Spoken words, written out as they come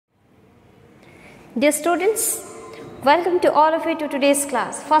Dear students, welcome to all of you to today's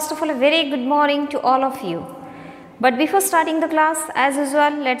class. First of all, a very good morning to all of you. But before starting the class, as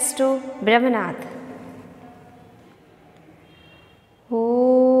usual, let's do Brahmanad.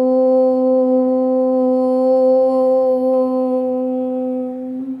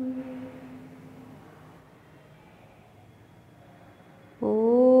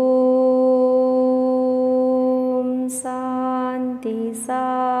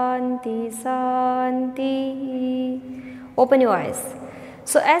 Santi. Open your eyes.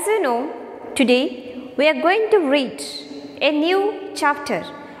 So as you know, today we are going to read a new chapter,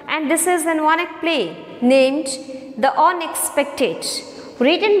 and this is an one-act play named The Unexpected,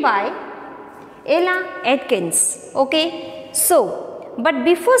 written by Ella Atkins. Okay, so but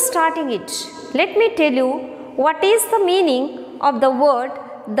before starting it, let me tell you what is the meaning of the word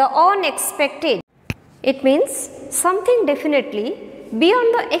the unexpected. It means something definitely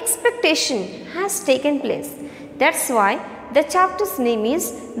beyond the expectation has taken place. That's why the chapter's name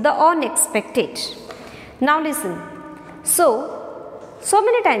is The Unexpected. Now listen. So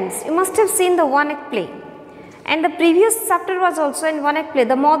many times you must have seen the one-act play, and the previous chapter was also in one-act play,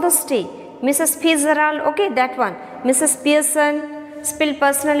 The Mother's Day, Mrs. Fitzgerald, okay, that one, Mrs. Pearson, Spilled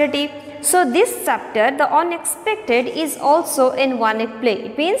Personality. So this chapter, The Unexpected, is also in one-act play.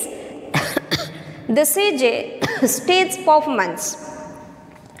 It means the stage performance.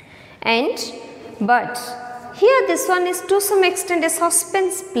 But here this one is to some extent a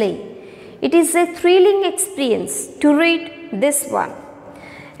suspense play. It is a thrilling experience to read this one.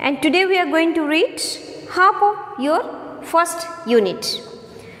 And today we are going to read half of your first unit.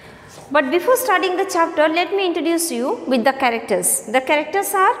 But before starting the chapter, let me introduce you with the characters. The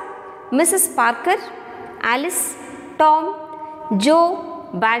characters are Mrs. Parker, Alice, Tom, Joe,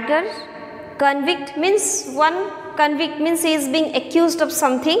 Badger. Convict means he is being accused of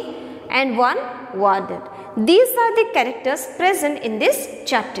something, and one warden. These are the characters present in this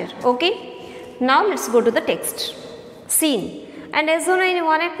chapter. Okay. Now let's go to the text. Scene. And as you know, in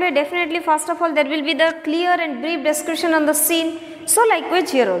one-act play, definitely first of all there will be the clear and brief description on the scene. So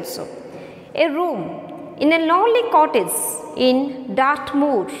likewise here also. A room in a lonely cottage in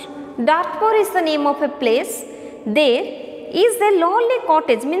Dartmoor. Dartmoor is the name of a place. There is a lonely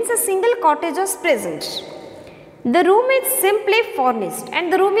cottage, means a single cottage was present. The room is simply furnished,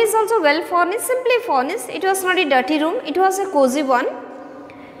 and the room is also well furnished, simply furnished. It was not a dirty room, it was a cozy one.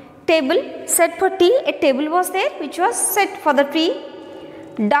 Table set for tea, a table was there which was set for the tea.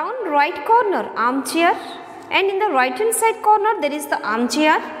 Down right corner, armchair, and in the right hand side corner there is the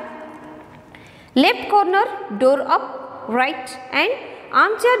armchair. Left corner, door up, right, and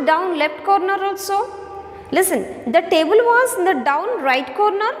armchair down left corner also. Listen, the table was in the down right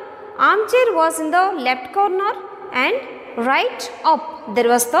corner, armchair was in the left corner, and right up there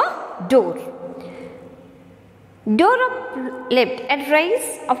was the door. Door up left, at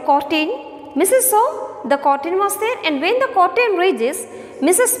rise of curtain, Mrs. saw the curtain was there, and when the curtain raises,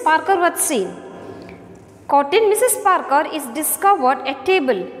 Mrs. Parker was seen. Curtain Mrs. Parker is discovered at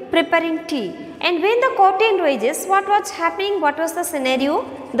table preparing tea, and when the curtain raises, what was happening? What was the scenario?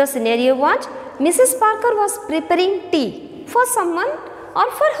 The scenario was Mrs. Parker was preparing tea for someone or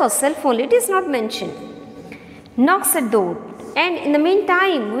for herself only, it is not mentioned. Knocks at door, and in the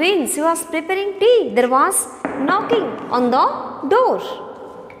meantime when she was preparing tea, there was knocking on the door.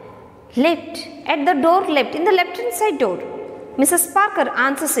 Left, at the door left, in the left hand side door, Mrs. Parker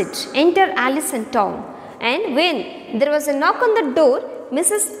answers it. Enter Alice and Tom. And when there was a knock on the door,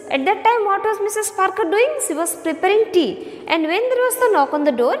 at that time what was Mrs. Parker doing? She was preparing tea, and when there was the knock on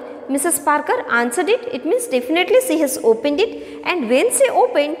the door, Mrs. Parker answered it. It means definitely she has opened it, and when she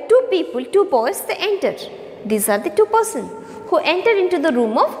opened, two boys, they entered. These are the two persons who entered into the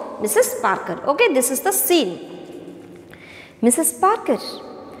room of Mrs. Parker. Okay, this is the scene. Mrs. Parker,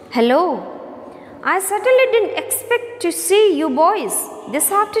 hello. I certainly didn't expect to see you boys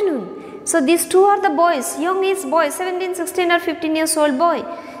this afternoon. So these two are the boys, young age boys, 17, 16 or 15 years old boy.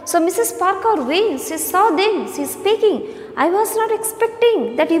 So Mrs. Parker, when she saw them, she is speaking, I was not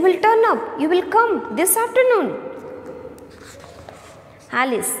expecting that you will turn up, you will come this afternoon.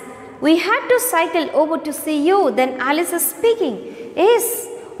 Alice, we had to cycle over to see you. Then Alice is speaking, yes,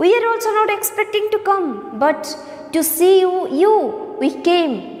 we are also not expecting to come, but to see you we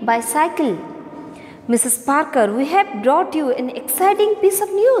came by cycle. Mrs. Parker, we have brought you an exciting piece of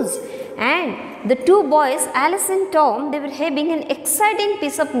news. And the two boys, Alice and Tom, they were having an exciting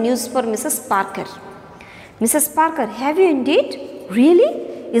piece of news for Mrs. Parker. Mrs. Parker, have you indeed? Really?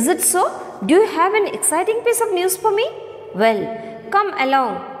 Is it so? Do you have an exciting piece of news for me? Well, come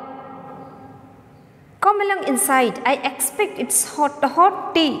along. Come along inside. I expect it's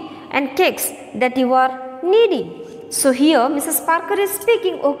hot tea and cakes that you are needing. So here Mrs. Parker is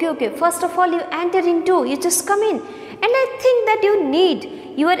speaking. Okay. First of all, you enter into, you just come in. And I think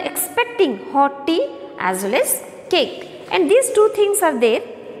that you are expecting hot tea as well as cake. And these two things are there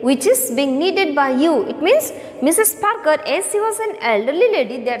which is being needed by you. It means Mrs. Parker, as she was an elderly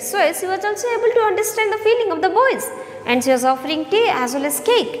lady, that's why she was also able to understand the feeling of the boys. And she was offering tea as well as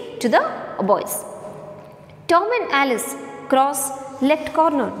cake to the boys. Tom and Alice cross left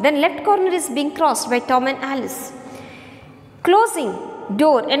corner. Then left corner is being crossed by Tom and Alice. Closing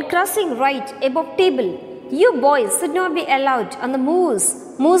door and crossing right above table. You boys should not be allowed on the moors.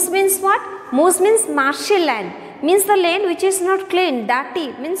 Moors means what? Moors means marshy land. Means the land which is not clean,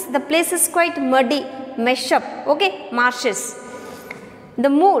 dirty. Means the place is quite muddy, mesh up. Okay, marshes. The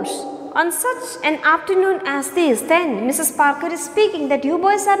moors. On such an afternoon as this, then Mrs. Parker is speaking that you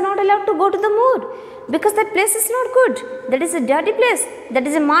boys are not allowed to go to the moor. Because that place is not good. That is a dirty place. That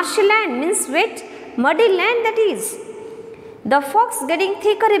is a marshy land. Means wet, muddy land that is. The fog's getting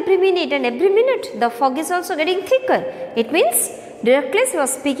thicker every minute, and every minute the fog is also getting thicker. It means directly she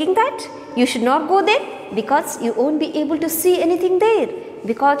was speaking that you should not go there because you won't be able to see anything there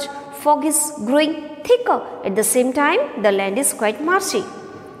because fog is growing thicker. At the same time, the land is quite marshy.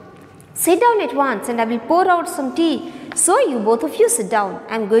 Sit down at once and I will pour out some tea. So you both of you sit down.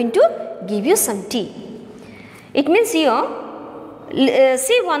 I am going to give you some tea. It means here,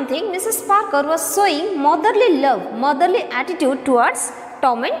 see one thing, Mrs. Parker was showing motherly love, motherly attitude towards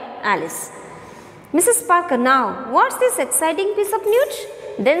Tom and Alice. Mrs. Parker, now what's this exciting piece of news?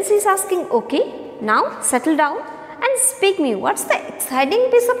 Then she is asking, okay, now settle down and speak me. What's the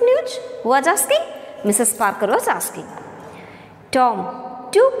exciting piece of news? Who was asking? Mrs. Parker was asking. Tom,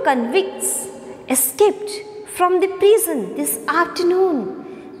 2 convicts escaped from the prison this afternoon.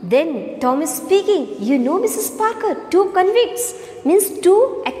 Then Tom is speaking. You know, Mrs. Parker, 2 convicts means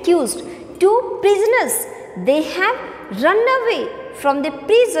 2 accused, 2 prisoners. They have run away from the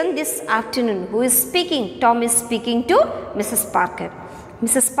prison this afternoon. Who is speaking? Tom is speaking to Mrs. Parker.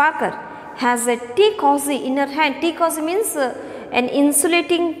 Mrs. Parker has a tea cozy in her hand. Tea cozy means an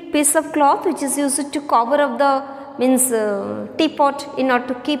insulating piece of cloth which is used to cover up the teapot in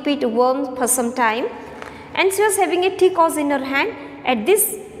order to keep it warm for some time. And she was having a tea cozy in her hand. At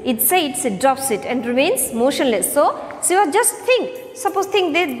this, it drops it and remains motionless. So she was just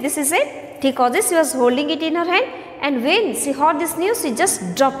think that this is a tea cozy. She was holding it in her hand, and when she heard this news, she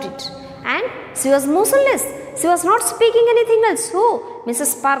just dropped it, and she was motionless. She was not speaking anything else. Who?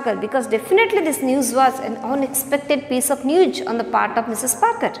 Mrs. Parker, because definitely this news was an unexpected piece of news on the part of Mrs.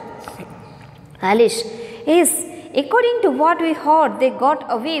 Parker. Alice, yes. According to what we heard, they got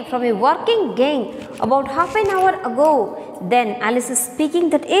away from a working gang about half an hour ago. Then Alice is speaking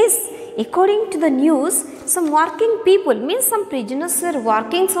that is, according to the news, some working people, means some prisoners were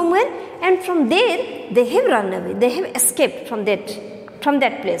working somewhere, and from there they have run away. They have escaped from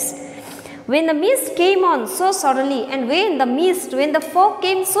that place. When the mist came on so suddenly, and when the fog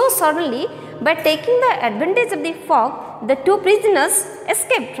came so suddenly, by taking the advantage of the fog, the 2 prisoners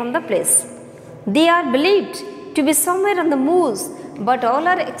escaped from the place. They are believed to be somewhere on the moors, but all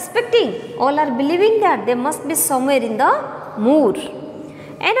are believing that they must be somewhere in the moor.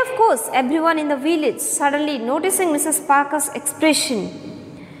 And of course, everyone in the village suddenly noticing Mrs. Parker's expression,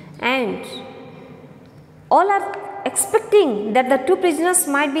 and all are expecting that the 2 prisoners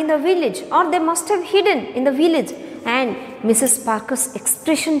might be in the village, or they must have hidden in the village. And Mrs. Parker's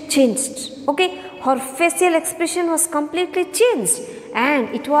expression changed. Okay, her facial expression was completely changed, and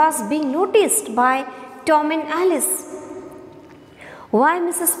it was being noticed by Tom and Alice. Why,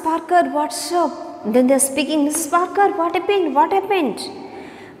 Mrs. Parker, what's up? Then they are speaking, Mrs. Parker, what happened? What happened?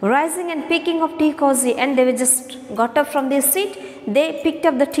 Rising and picking up tea cozy, and they were just got up from their seat. They picked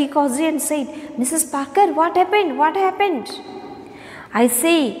up the tea cozy and said, Mrs. Parker, what happened? What happened? I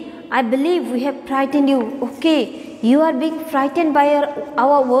say, I believe we have frightened you. Okay, you are being frightened by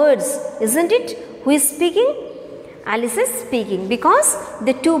our words, isn't it? Who is speaking? Alice is speaking, because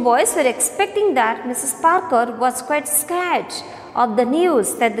the 2 boys were expecting that Mrs. Parker was quite scared of the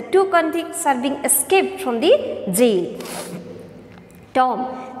news that the 2 convicts are being escaped from the jail.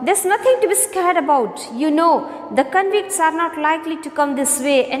 Tom, there's nothing to be scared about. You know, the convicts are not likely to come this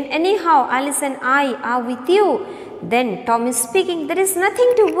way, and anyhow Alice and I are with you. Then Tom is speaking, there is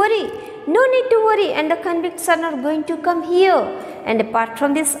nothing to worry. No need to worry, and the convicts are not going to come here. And apart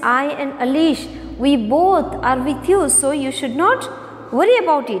from this, I and Alice, we both are with you, so you should not worry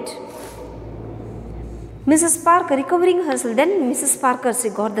about it. Mrs. Parker recovering herself, then Mrs. Parker, she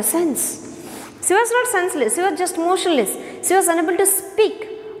got the sense. She was not senseless, she was just motionless. She was unable to speak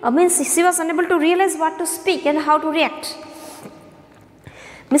Means she was unable to realize what to speak and how to react.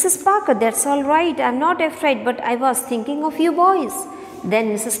 Mrs. Parker, that's all right. I'm not afraid, but I was thinking of you boys. Then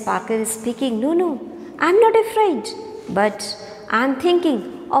Mrs. Parker is speaking. No, I'm not afraid, but I'm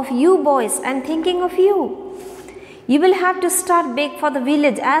thinking of you boys. I'm thinking of you. You will have to start back for the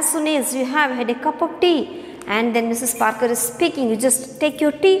village as soon as you have had a cup of tea. And then Mrs. Parker is speaking. You just take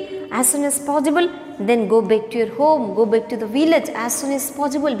your tea as soon as possible. Then go back to your home. Go back to the village as soon as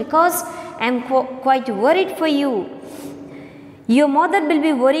possible, because I'm quite worried for you. Your mother will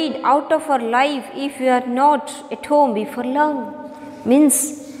be worried out of her life if you are not at home before long.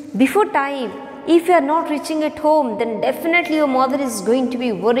 Means before time. If you are not reaching at home, then definitely your mother is going to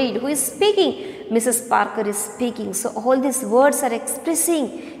be worried. Who is speaking? Mrs. Parker is speaking. So all these words are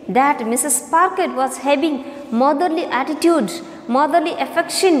expressing that Mrs. Parker was having motherly attitude, motherly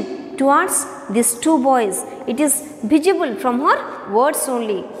affection towards these two boys. It is visible from her words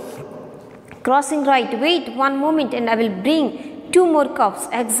only. Crossing right. Wait one moment and I will bring 2 more cups.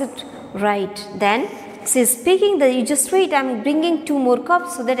 Exit right. Then she is speaking that you just wait. I am bringing 2 more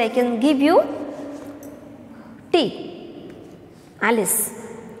cups so that I can give you tea. Alice.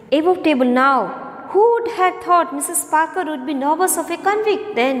 Above table now. Who would have thought Mrs. Parker would be nervous of a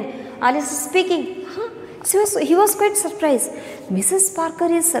convict? Then Alice is speaking. He was quite surprised. Mrs. Parker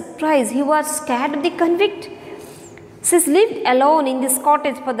is surprised. He was scared of the convict. She's lived alone in this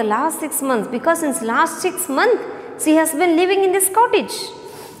cottage for the last 6 months, because since last 6 months she has been living in this cottage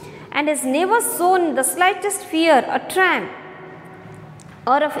and has never shown the slightest fear or tremor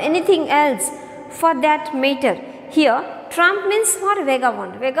or of anything else for that matter. Here, tramp means what?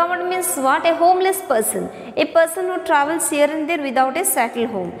 Vagabond. Vagabond means what? A homeless person. A person who travels here and there without a settled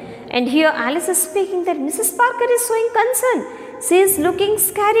home. And here Alice is speaking that Mrs. Parker is showing concern. She is looking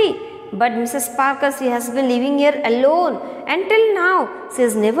scary. But Mrs. Parker, she has been living here alone. Until now, she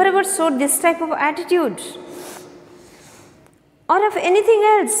has never ever showed this type of attitude. Or of anything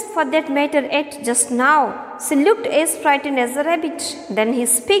else for that matter. At just now, she looked as frightened as a rabbit. Then he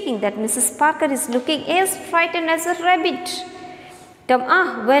is speaking that Mrs. Parker is looking as frightened as a rabbit. Tom,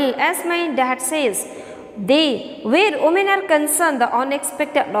 well, as my dad says, where women are concerned, the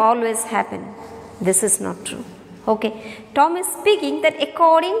unexpected always happen. This is not true. Okay, Tom is speaking that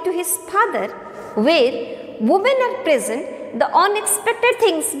according to his father, where women are present, the unexpected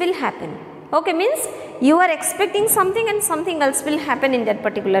things will happen. Okay, means you are expecting something and something else will happen in that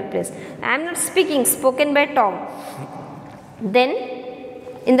particular place. I am not speaking, spoken by Tom. Then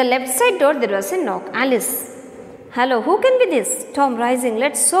in the left side door there was a knock. Alice. Hello, who can be this? Tom rising.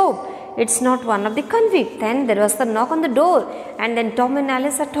 Let's hope it's not one of the convicts. Then there was the knock on the door, and then Tom and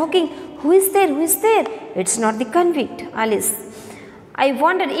Alice are talking. Who is there? Who is there? It's not the convict. Alice. I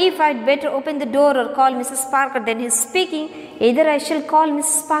wondered if I'd better open the door or call Mrs. Parker. Then he's speaking. Either I shall call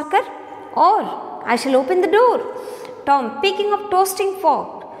Mrs. Parker or I shall open the door. Tom picking up toasting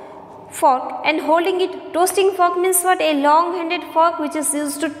fork and holding it. Toasting fork means what? A long-handed fork which is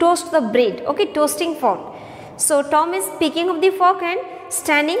used to toast the bread. Okay, toasting fork. So Tom is picking up the fork and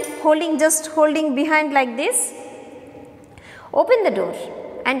standing, holding behind like this. Open the door.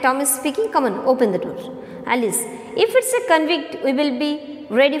 And Tom is speaking, come on, open the door. Alice, if it's a convict, we will be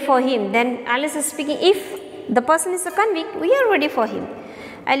ready for him. Then Alice is speaking, if the person is a convict, we are ready for him.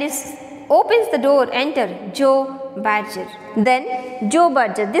 Alice opens the door, enter Joe Badger. Then Joe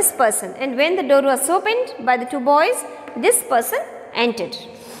Badger, this person. And when the door was opened by the 2 boys, this person entered.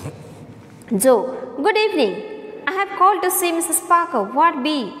 Joe, good evening. I have called to see Mrs. Parker. What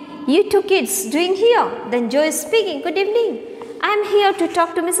be you 2 kids doing here? Then Joe is speaking, good evening. I am here to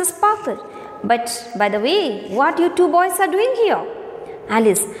talk to Mrs. Parker. But by the way, what you 2 boys are doing here?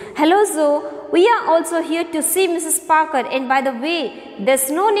 Alice, hello Joe. We are also here to see Mrs. Parker, and by the way, there's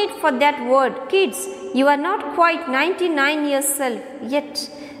no need for that word. Kids, you are not quite 99 years old yet.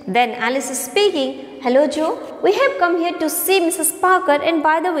 Then Alice is speaking, hello Joe, we have come here to see Mrs. Parker, and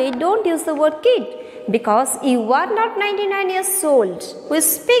by the way, don't use the word kid, because you are not 99 years old. Who is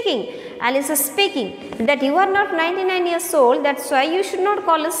speaking? Alice is speaking that you are not 99 years old, that's why you should not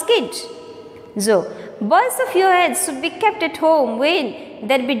call us kid. Joe, boys of your age should be kept at home when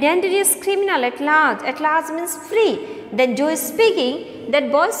there be dangerous criminal at large. At large means free. Then Joe is speaking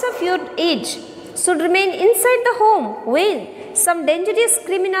that boys of your age should remain inside the home when some dangerous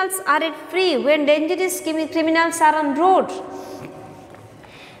criminals are at free, when dangerous criminals are on road.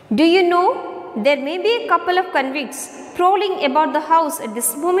 Do you know there may be a couple of convicts prowling about the house at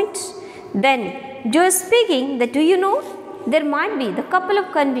this moment? Then Joe is speaking that, do you know, there might be the couple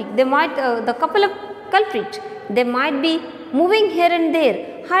of convicts, the couple of culprits, they might be moving here and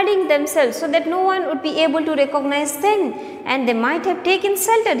there hiding themselves so that no one would be able to recognize them, and they might have taken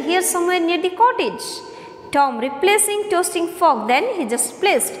shelter here somewhere near the cottage. Tom replacing toasting fork, then he just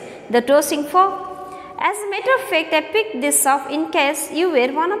placed the toasting fork. As a matter of fact, I picked this up in case you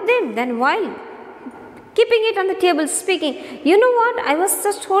were one of them. Then while keeping it on the table speaking, you know what, I was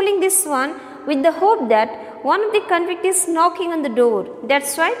just holding this one with the hope that one of the convicts is knocking on the door.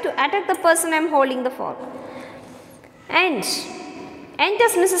 That's why, to attack the person I am holding the fork. And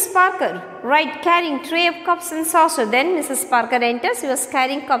enters Mrs. Parker, right, carrying tray of cups and saucers. Then Mrs. Parker enters, she was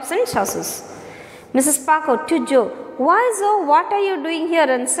carrying cups and saucers. Mrs. Parker to Joe, why Joe, what are you doing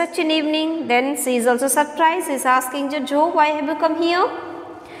here on such an evening? Then she is also surprised, she is asking Joe, why have you come here?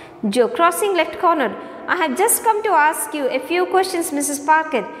 Joe crossing left corner, I have just come to ask you a few questions, Mrs.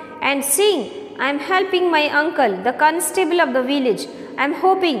 Parker, and seeing I am helping my uncle, the constable of the village, I am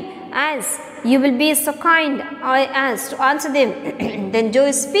hoping as you will be so kind as to answer them. Then Joe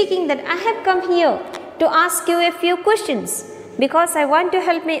is speaking that I have come here to ask you a few questions because I want to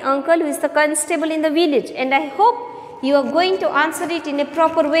help my uncle who is the constable in the village, and I hope you are going to answer it in a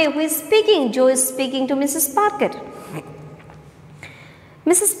proper way. Who is speaking? Joe is speaking to Mrs. Parker.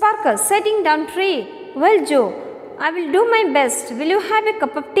 Mrs. Parker setting down tray. Well Joe, I will do my best. Will you have a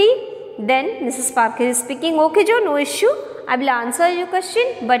cup of tea? Then Mrs. Parker is speaking. Okay Joe, no issue. I will answer your question,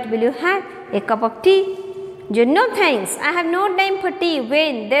 but will you have a cup of tea? Joe, no thanks. I have no time for tea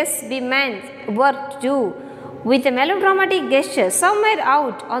when this be man's work to do. With a melodramatic gesture, somewhere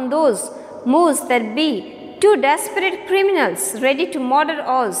out on those moors there be two desperate criminals ready to murder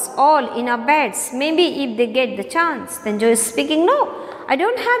us all in our beds, maybe if they get the chance. Then Joe is speaking, no, I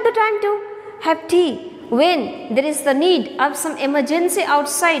don't have the time to have tea. When there is the need of some emergency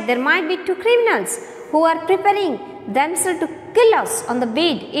outside, there might be two criminals who are preparing themselves to kill us on the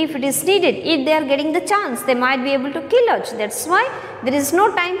bed if it is needed. If they are getting the chance, they might be able to kill us. That's why there is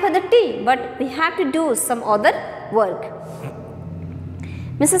no time for the tea, but we have to do some other work.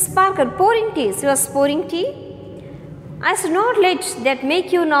 Mrs. Parker pouring tea. She was pouring tea. I should not let that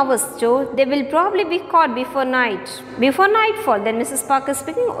make you nervous, Joe. They will probably be caught before nightfall. Then Mrs. Parker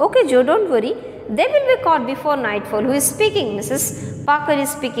speaking, okay Joe, don't worry. They will be caught before nightfall. Who is speaking? Mrs. Parker is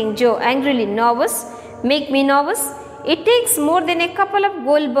speaking. Joe angrily, nervous. Make me nervous? It takes more than a couple of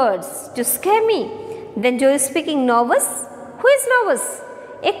gold birds to scare me. Then Joe is speaking, nervous? Who is nervous?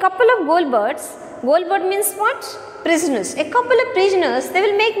 A couple of gold birds. Gold bird means what? Prisoners. A couple of prisoners, they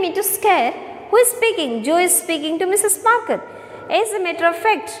will make me to scare. Who is speaking? Joe is speaking to Mrs. Parker. As a matter of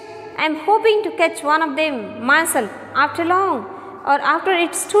fact, I am hoping to catch one of them myself after long, or after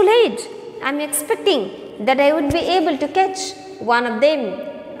it's too late. I am expecting that I would be able to catch one of them.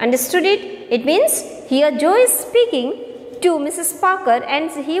 Understood it? It means here Joe is speaking to Mrs. Parker, and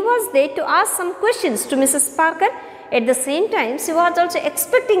he was there to ask some questions to Mrs. Parker. At the same time, she was also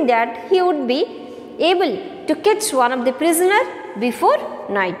expecting that he would be able to catch one of the prisoner before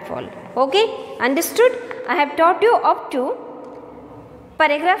nightfall. Okay, understood? I have taught you up to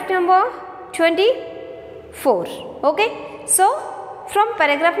paragraph number 24. Okay, so from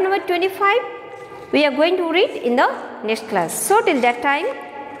paragraph number 25, we are going to read in the next class. So till that time,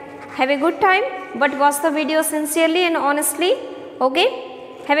 have a good time, but watch the video sincerely and honestly.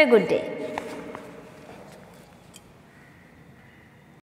 Okay, have a good day.